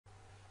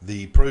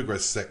The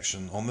progress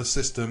section on the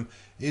system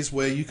is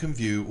where you can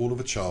view all of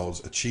a child's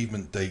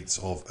achievement dates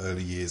of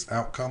early years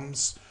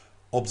outcomes,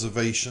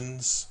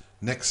 observations,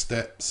 next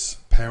steps,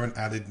 parent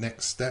added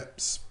next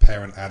steps,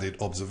 parent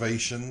added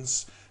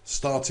observations,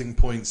 starting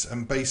points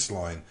and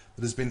baseline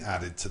that has been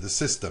added to the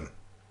system.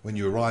 When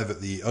you arrive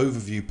at the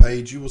overview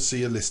page, you will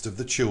see a list of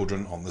the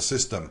children on the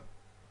system.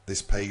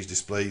 This page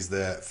displays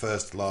their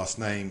first, last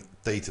name,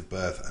 date of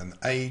birth and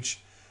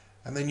age,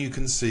 and then you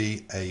can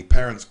see a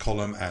parents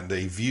column and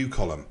a view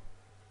column.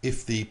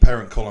 If the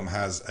parent column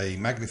has a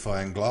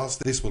magnifying glass,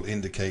 this will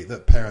indicate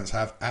that parents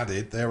have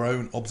added their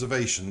own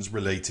observations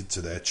related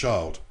to their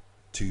child.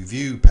 To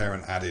view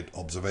parent added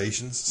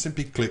observations,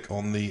 simply click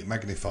on the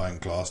magnifying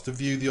glass to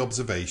view the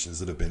observations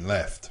that have been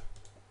left.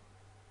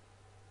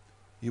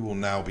 You will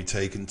now be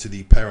taken to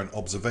the parent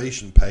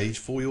observation page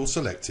for your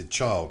selected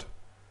child.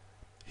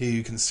 Here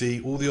you can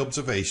see all the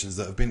observations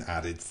that have been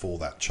added for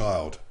that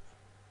child.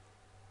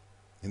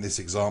 In this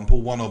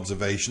example, one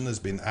observation has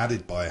been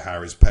added by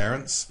Harry's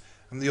parents,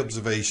 and the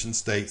observation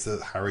states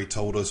that Harry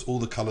told us all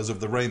the colours of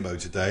the rainbow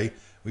today.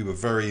 We were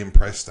very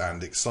impressed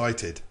and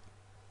excited.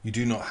 You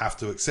do not have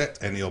to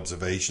accept any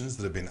observations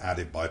that have been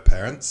added by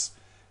parents.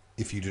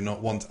 If you do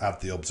not want to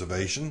add the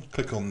observation,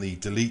 click on the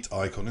delete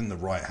icon in the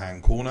right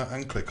hand corner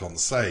and click on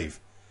save.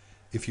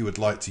 If you would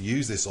like to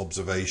use this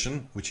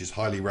observation, which is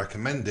highly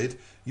recommended,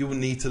 you will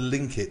need to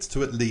link it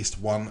to at least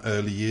one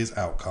early years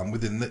outcome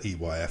within the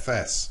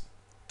EYFS.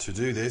 To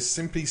do this,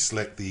 simply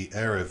select the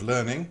area of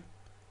learning,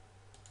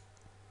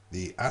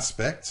 the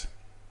aspect,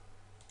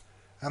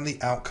 and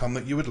the outcome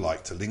that you would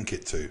like to link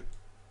it to.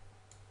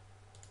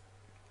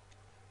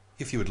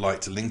 If you would like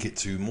to link it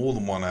to more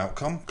than one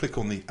outcome, click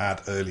on the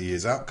Add Early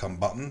Years Outcome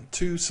button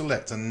to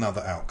select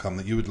another outcome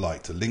that you would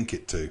like to link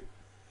it to.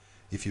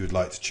 If you would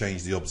like to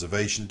change the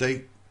observation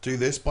date, do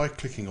this by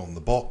clicking on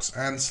the box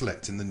and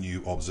selecting the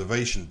new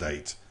observation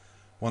date.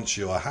 Once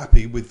you are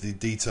happy with the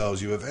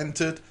details you have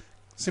entered,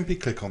 simply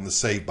click on the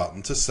Save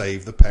button to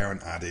save the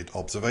parent added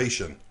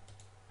observation.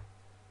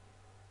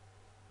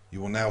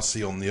 You will now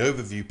see on the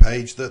overview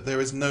page that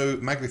there is no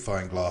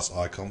magnifying glass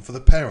icon for the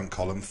parent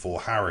column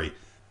for Harry.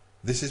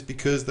 This is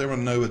because there are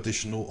no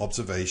additional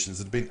observations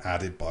that have been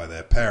added by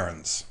their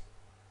parents.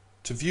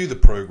 To view the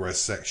progress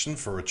section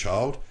for a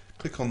child,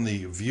 click on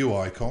the view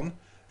icon,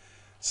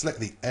 select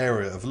the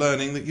area of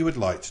learning that you would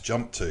like to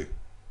jump to.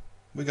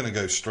 We're going to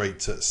go straight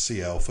to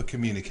CL for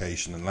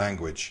communication and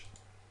language.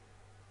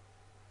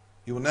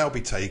 You will now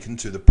be taken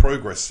to the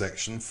progress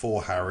section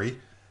for Harry,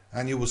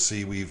 and you will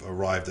see we've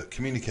arrived at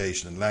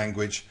communication and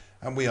language,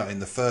 and we are in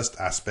the first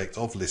aspect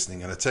of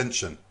listening and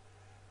attention.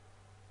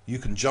 You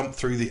can jump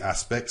through the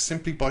aspects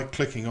simply by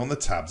clicking on the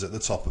tabs at the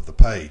top of the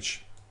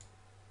page.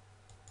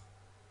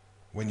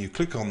 When you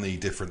click on the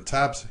different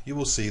tabs, you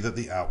will see that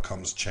the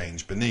outcomes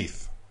change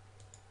beneath.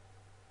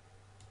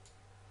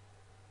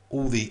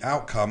 All the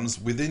outcomes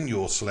within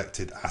your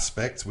selected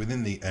aspect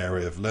within the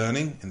area of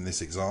learning, in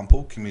this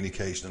example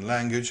communication and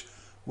language,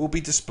 will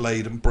be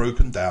displayed and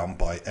broken down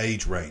by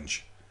age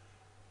range.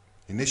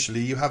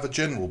 Initially you have a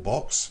general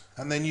box,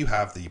 and then you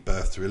have the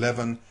birth to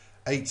 11,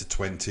 8 to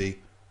 20,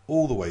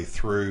 all the way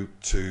through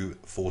to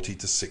 40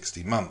 to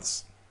 60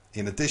 months.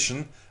 In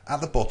addition,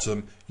 at the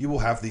bottom you will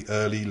have the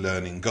early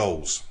learning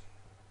goals.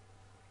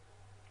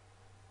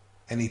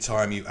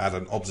 Anytime you add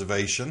an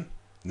observation,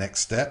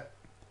 next step,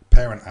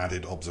 parent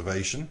added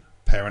observation,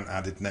 parent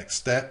added next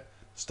step,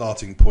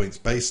 starting points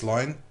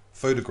baseline,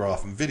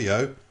 photograph and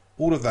video,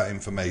 all of that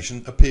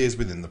information appears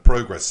within the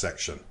progress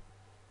section.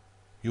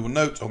 You will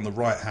note on the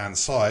right hand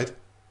side,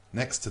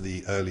 next to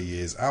the early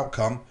years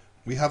outcome,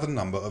 we have a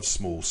number of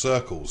small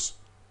circles.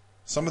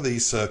 Some of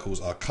these circles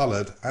are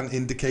coloured and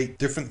indicate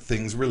different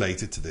things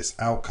related to this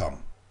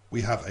outcome.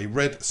 We have a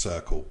red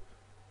circle.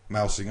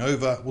 Mousing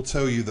over will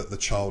tell you that the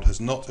child has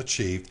not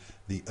achieved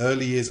the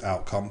early years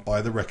outcome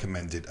by the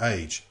recommended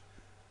age.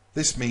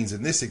 This means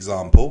in this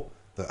example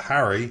that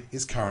Harry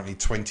is currently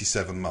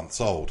 27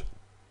 months old.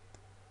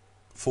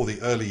 For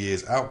the early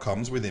years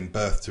outcomes within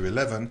birth to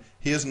 11,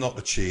 he has not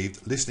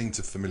achieved listening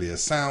to familiar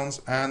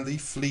sounds and the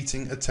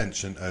fleeting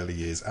attention early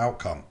years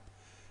outcome.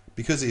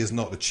 Because he has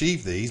not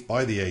achieved these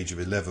by the age of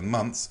 11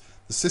 months,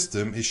 the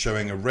system is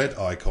showing a red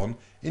icon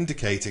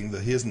indicating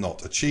that he has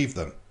not achieved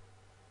them.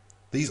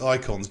 These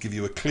icons give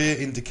you a clear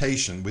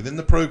indication within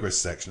the progress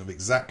section of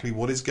exactly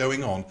what is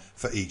going on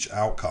for each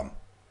outcome.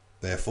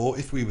 Therefore,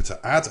 if we were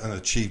to add an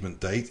achievement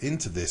date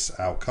into this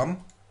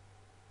outcome,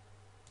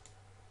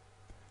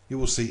 you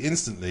will see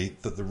instantly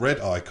that the red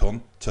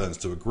icon turns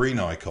to a green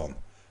icon.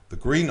 The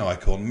green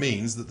icon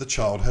means that the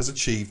child has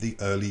achieved the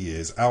early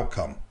years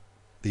outcome.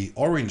 The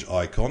orange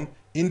icon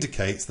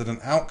indicates that an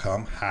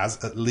outcome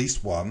has at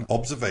least one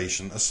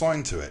observation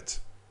assigned to it.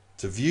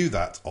 To view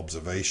that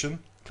observation,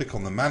 click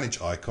on the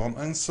Manage icon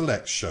and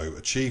select Show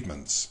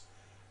Achievements.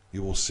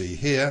 You will see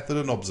here that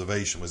an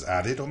observation was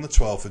added on the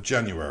 12th of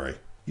January.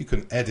 You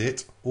can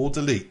edit or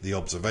delete the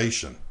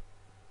observation.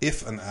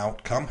 If an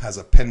outcome has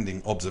a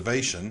pending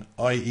observation,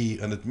 i.e.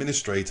 an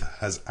administrator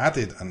has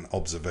added an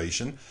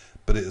observation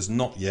but it has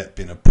not yet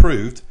been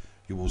approved,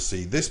 you will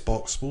see this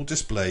box will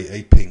display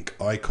a pink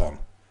icon.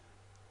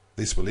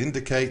 This will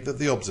indicate that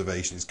the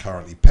observation is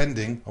currently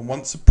pending, and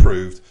once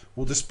approved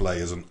will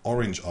display as an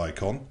orange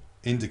icon,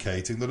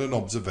 indicating that an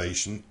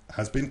observation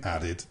has been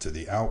added to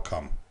the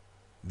outcome.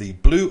 The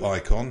blue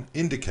icon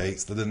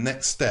indicates that the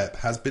next step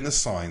has been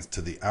assigned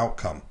to the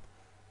outcome.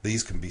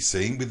 These can be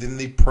seen within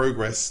the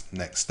Progress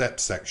Next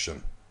Step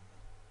section.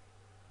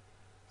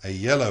 A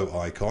yellow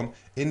icon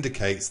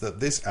indicates that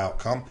this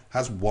outcome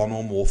has one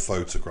or more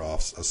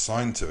photographs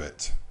assigned to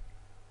it.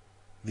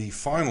 The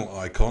final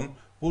icon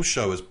will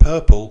show as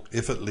purple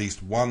if at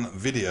least one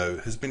video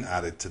has been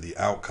added to the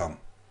outcome.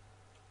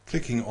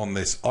 Clicking on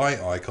this eye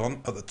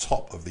icon at the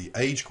top of the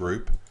age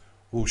group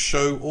will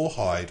show or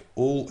hide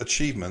all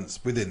achievements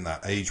within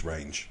that age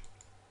range.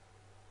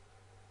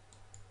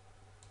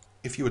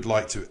 If you would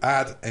like to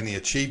add any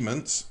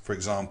achievements, for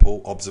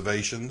example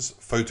observations,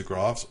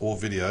 photographs or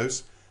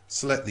videos,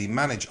 select the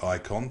Manage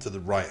icon to the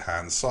right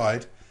hand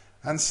side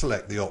and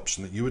select the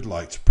option that you would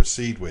like to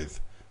proceed with.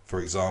 For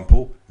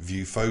example,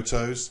 View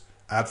Photos,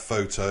 Add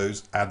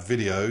Photos, Add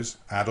Videos,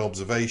 Add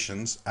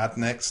Observations, Add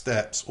Next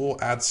Steps or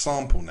Add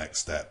Sample Next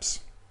Steps.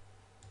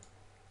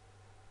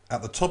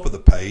 At the top of the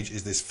page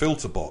is this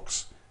filter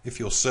box. If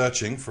you're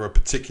searching for a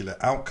particular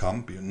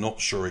outcome but you're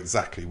not sure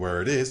exactly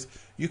where it is,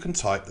 you can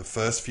type the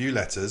first few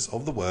letters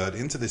of the word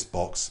into this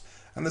box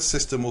and the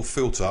system will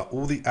filter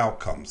all the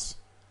outcomes.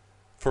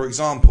 For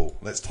example,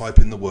 let's type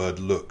in the word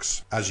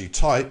looks. As you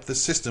type, the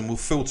system will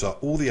filter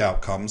all the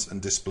outcomes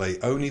and display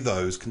only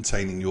those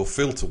containing your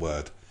filter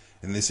word.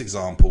 In this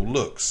example,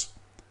 looks.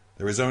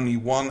 There is only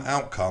one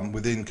outcome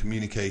within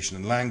communication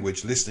and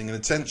language listening and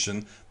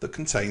attention that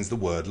contains the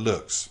word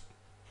looks.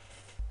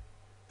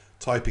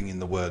 Typing in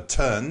the word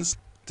turns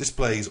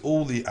displays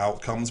all the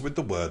outcomes with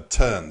the word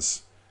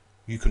turns.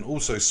 You can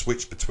also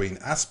switch between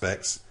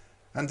aspects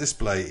and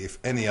display if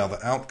any other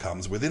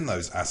outcomes within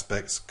those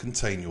aspects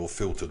contain your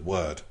filtered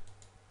word.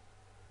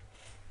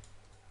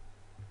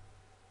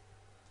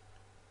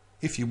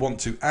 If you want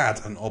to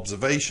add an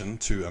observation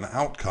to an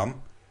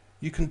outcome,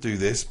 you can do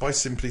this by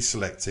simply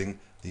selecting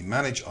the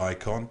Manage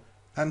icon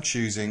and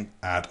choosing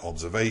Add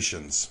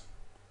Observations.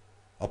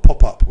 A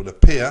pop-up will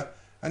appear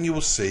and you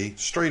will see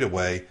straight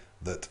away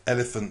that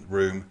Elephant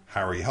Room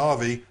Harry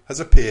Harvey has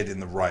appeared in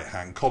the right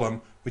hand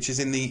column, which is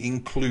in the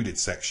Included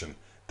section.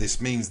 This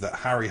means that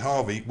Harry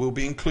Harvey will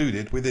be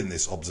included within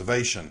this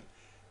observation.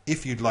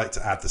 If you'd like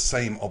to add the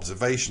same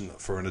observation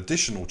for an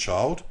additional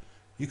child,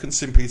 you can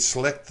simply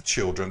select the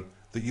children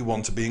that you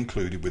want to be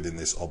included within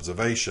this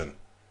observation.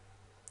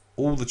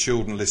 All the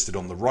children listed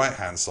on the right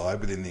hand side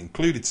within the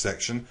Included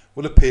section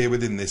will appear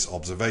within this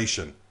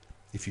observation.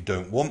 If you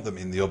don't want them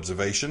in the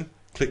observation,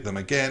 click them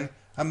again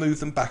and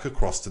move them back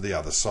across to the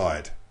other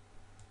side.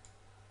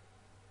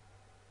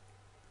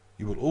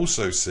 You will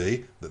also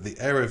see that the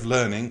area of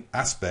learning,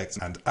 aspect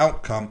and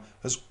outcome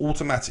has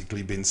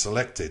automatically been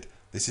selected.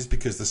 This is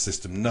because the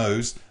system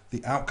knows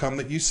the outcome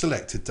that you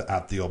selected to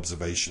add the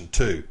observation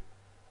to.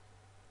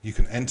 You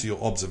can enter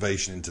your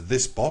observation into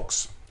this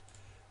box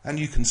and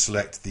you can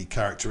select the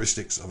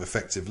characteristics of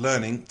effective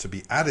learning to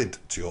be added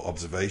to your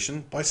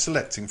observation by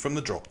selecting from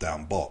the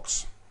drop-down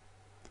box.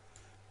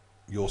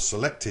 Your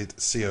selected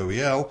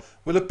COEL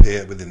will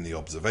appear within the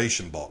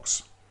observation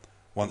box.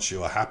 Once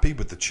you are happy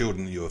with the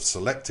children you have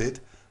selected,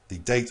 the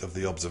date of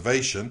the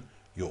observation,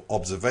 your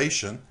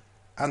observation,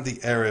 and the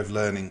area of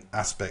learning,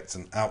 aspect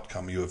and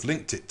outcome you have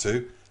linked it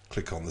to,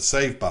 click on the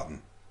Save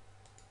button.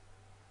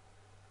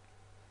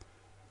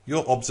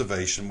 Your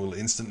observation will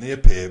instantly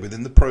appear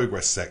within the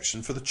Progress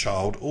section for the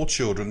child or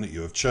children that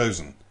you have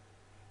chosen.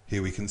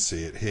 Here we can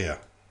see it here.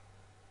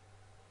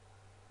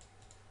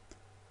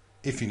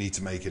 If you need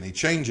to make any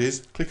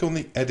changes, click on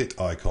the Edit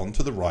icon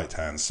to the right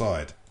hand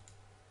side.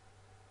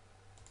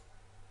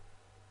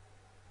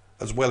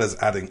 As well as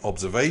adding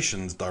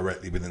observations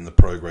directly within the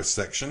Progress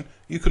section,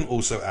 you can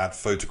also add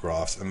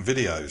photographs and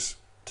videos.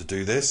 To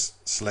do this,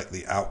 select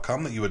the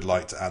outcome that you would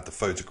like to add the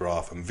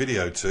photograph and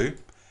video to,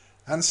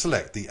 and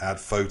select the Add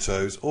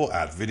Photos or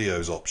Add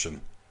Videos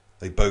option.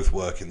 They both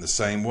work in the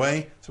same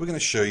way, so we're going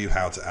to show you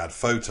how to add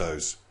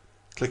photos.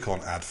 Click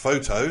on Add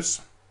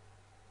Photos,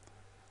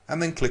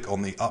 and then click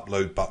on the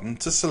Upload button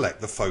to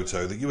select the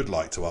photo that you would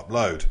like to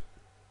upload.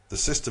 The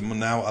system will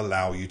now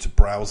allow you to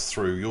browse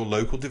through your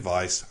local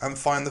device and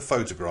find the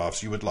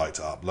photographs you would like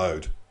to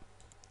upload.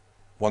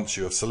 Once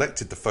you have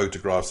selected the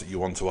photographs that you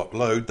want to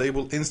upload, they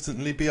will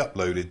instantly be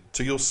uploaded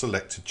to your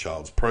selected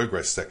child's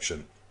progress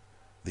section.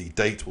 The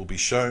date will be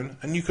shown,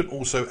 and you can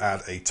also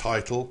add a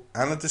title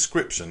and a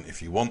description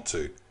if you want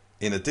to.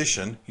 In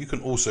addition, you can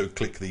also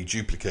click the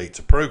Duplicate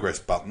to Progress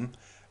button,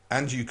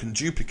 and you can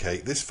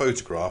duplicate this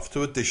photograph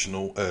to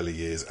additional early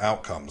years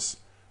outcomes.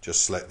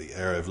 Just select the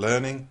area of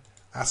learning,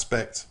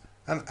 aspect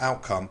and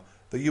outcome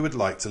that you would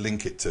like to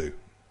link it to,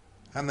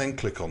 and then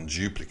click on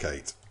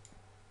Duplicate.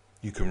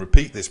 You can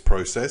repeat this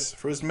process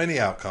for as many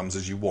outcomes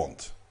as you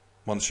want.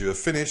 Once you have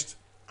finished,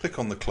 click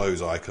on the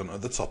Close icon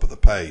at the top of the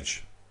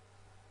page.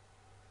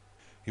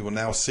 You will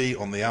now see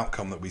on the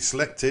outcome that we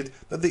selected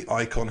that the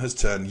icon has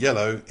turned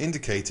yellow,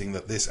 indicating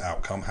that this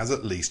outcome has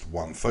at least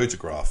one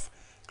photograph.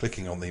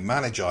 Clicking on the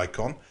Manage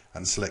icon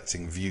and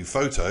selecting View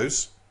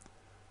Photos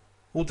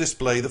will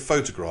display the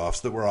photographs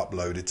that were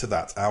uploaded to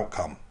that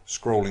outcome.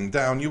 Scrolling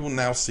down, you will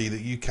now see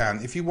that you can,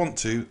 if you want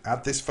to,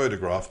 add this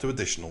photograph to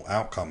additional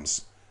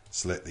outcomes.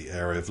 Select the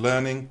area of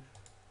learning,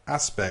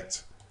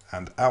 aspect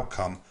and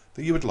outcome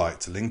that you would like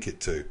to link it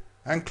to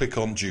and click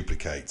on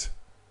Duplicate.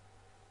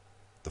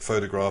 The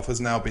photograph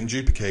has now been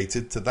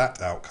duplicated to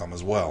that outcome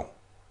as well.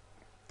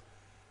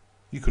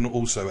 You can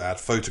also add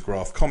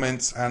photograph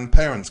comments, and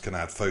parents can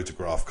add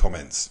photograph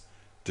comments.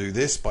 Do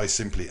this by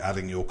simply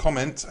adding your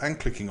comment and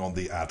clicking on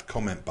the Add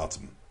Comment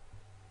button.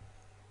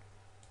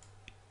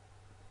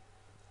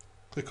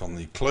 Click on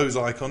the Close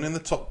icon in the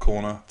top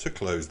corner to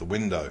close the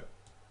window.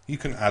 You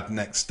can add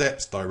next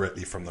steps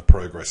directly from the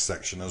Progress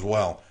section as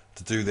well.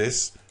 To do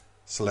this,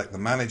 select the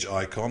Manage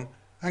icon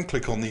and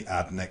click on the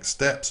Add Next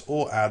Steps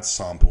or Add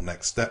Sample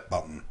Next Step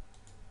button.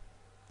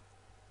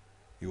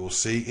 You will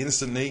see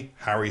instantly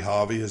Harry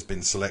Harvey has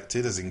been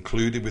selected as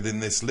included within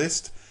this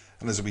list,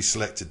 and as we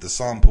selected the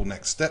Sample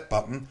Next Step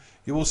button,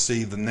 you will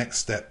see the next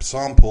step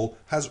sample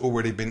has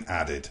already been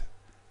added.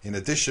 In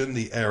addition,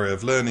 the area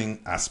of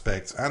learning,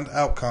 aspect and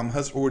outcome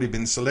has already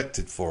been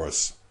selected for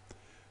us.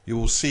 You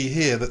will see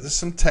here that there's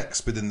some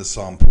text within the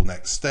Sample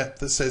Next Step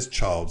that says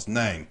child's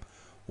name.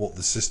 What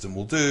the system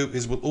will do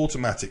is will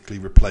automatically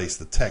replace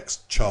the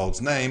text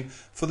child's name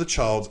for the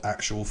child's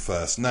actual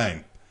first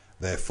name.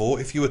 Therefore,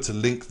 if you were to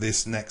link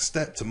this next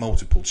step to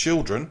multiple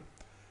children,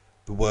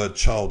 the word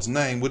child's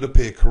name would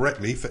appear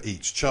correctly for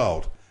each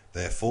child.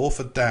 Therefore,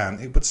 for Dan,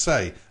 it would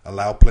say,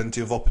 allow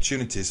plenty of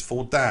opportunities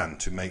for Dan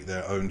to make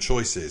their own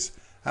choices.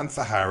 And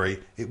for Harry,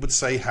 it would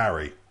say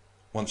Harry.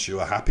 Once you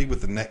are happy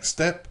with the next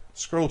step,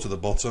 scroll to the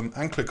bottom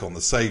and click on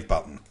the Save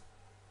button.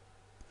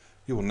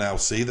 You will now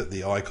see that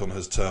the icon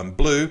has turned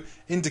blue,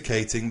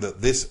 indicating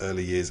that this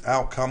early years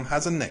outcome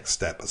has a next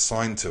step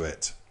assigned to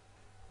it.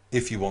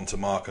 If you want to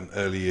mark an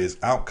early years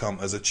outcome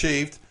as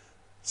achieved,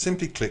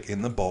 simply click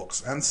in the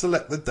box and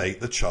select the date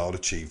the child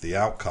achieved the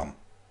outcome.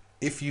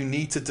 If you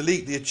need to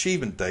delete the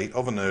achievement date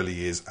of an early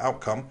years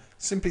outcome,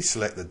 simply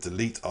select the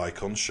delete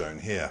icon shown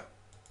here.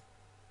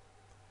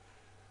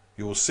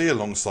 You will see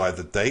alongside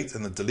the date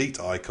and the delete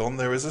icon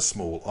there is a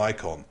small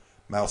icon.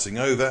 Mousing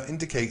over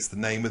indicates the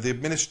name of the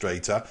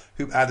administrator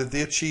who added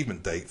the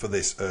achievement date for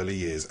this early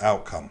years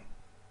outcome.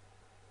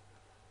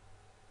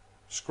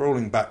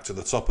 Scrolling back to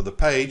the top of the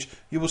page,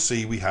 you will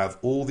see we have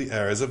all the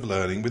areas of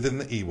learning within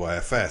the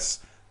EYFS.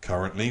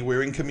 Currently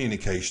we're in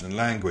communication and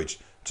language.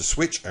 To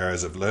switch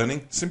areas of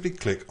learning, simply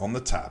click on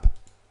the tab.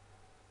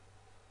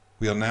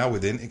 We are now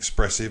within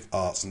expressive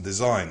arts and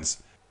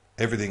designs.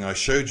 Everything I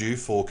showed you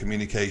for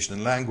communication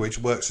and language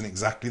works in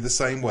exactly the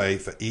same way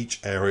for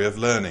each area of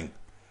learning.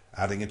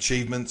 Adding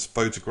achievements,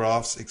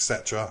 photographs,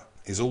 etc.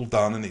 is all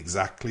done in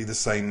exactly the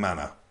same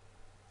manner.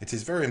 It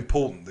is very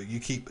important that you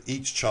keep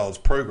each child's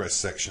progress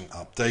section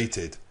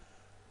updated.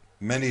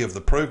 Many of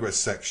the progress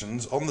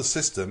sections on the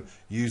system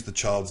use the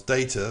child's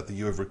data that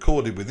you have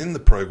recorded within the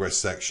progress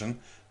section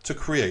to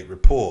create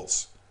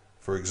reports.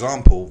 For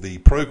example, the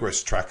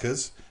progress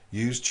trackers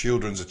use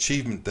children's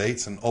achievement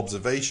dates and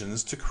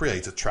observations to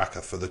create a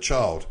tracker for the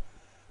child.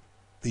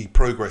 The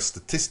progress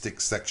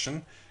statistics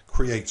section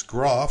creates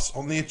graphs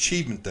on the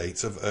achievement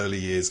dates of early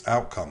years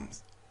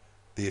outcomes.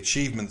 The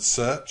achievement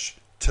search,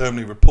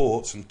 termly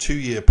reports and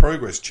 2-year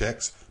progress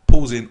checks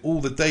pulls in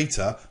all the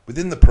data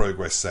within the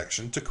progress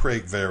section to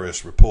create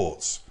various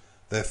reports.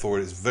 Therefore,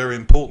 it is very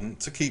important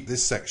to keep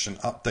this section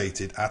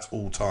updated at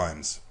all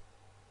times.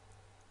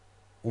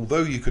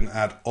 Although you can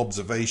add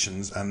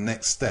observations and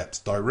next steps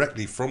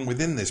directly from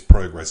within this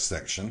progress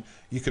section,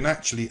 you can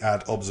actually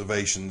add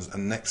observations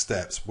and next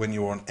steps when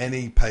you're on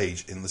any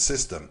page in the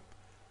system.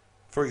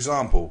 For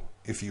example,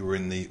 if you were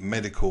in the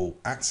medical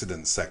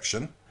accident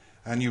section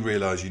and you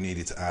realize you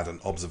needed to add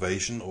an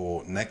observation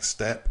or next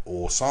step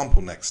or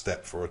sample next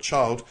step for a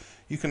child,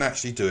 you can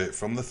actually do it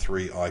from the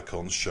 3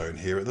 icons shown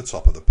here at the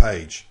top of the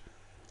page.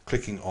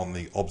 Clicking on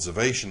the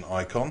observation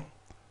icon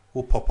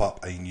will pop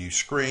up a new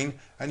screen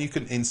and you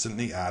can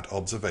instantly add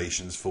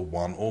observations for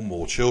 1 or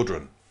more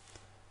children.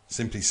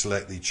 Simply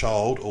select the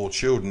child or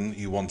children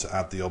you want to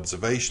add the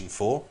observation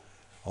for.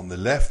 On the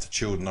left,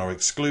 children are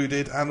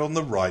excluded, and on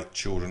the right,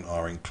 children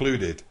are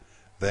included.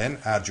 Then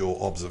add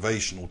your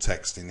observational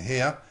text in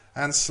here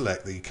and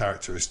select the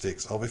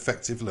characteristics of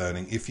effective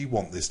learning if you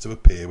want this to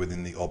appear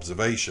within the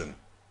observation.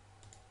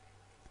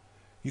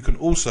 You can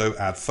also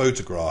add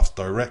photographs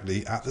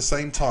directly at the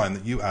same time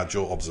that you add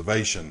your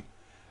observation.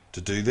 To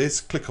do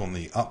this, click on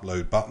the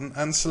Upload button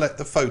and select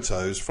the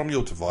photos from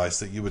your device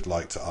that you would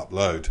like to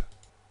upload.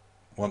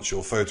 Once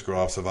your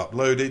photographs have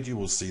uploaded, you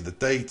will see the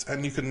date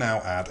and you can now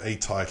add a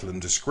title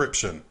and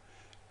description.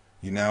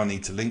 You now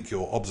need to link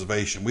your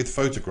observation with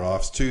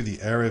photographs to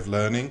the area of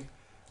learning,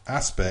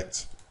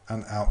 aspect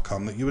and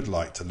outcome that you would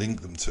like to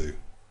link them to.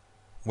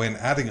 When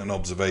adding an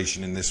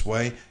observation in this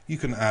way, you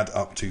can add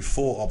up to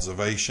 4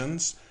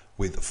 observations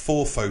with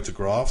 4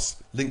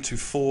 photographs linked to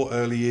 4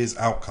 early years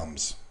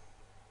outcomes.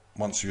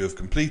 Once you have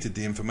completed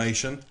the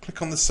information,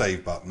 click on the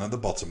Save button at the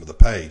bottom of the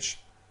page.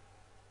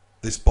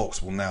 This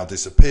box will now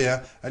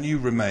disappear and you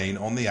remain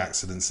on the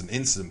accidents and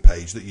incident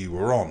page that you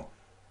were on.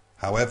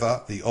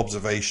 However, the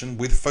observation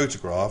with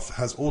photograph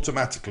has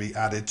automatically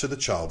added to the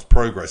child's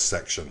progress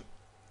section.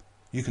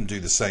 You can do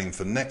the same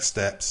for next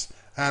steps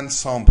and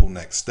sample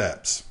next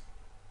steps.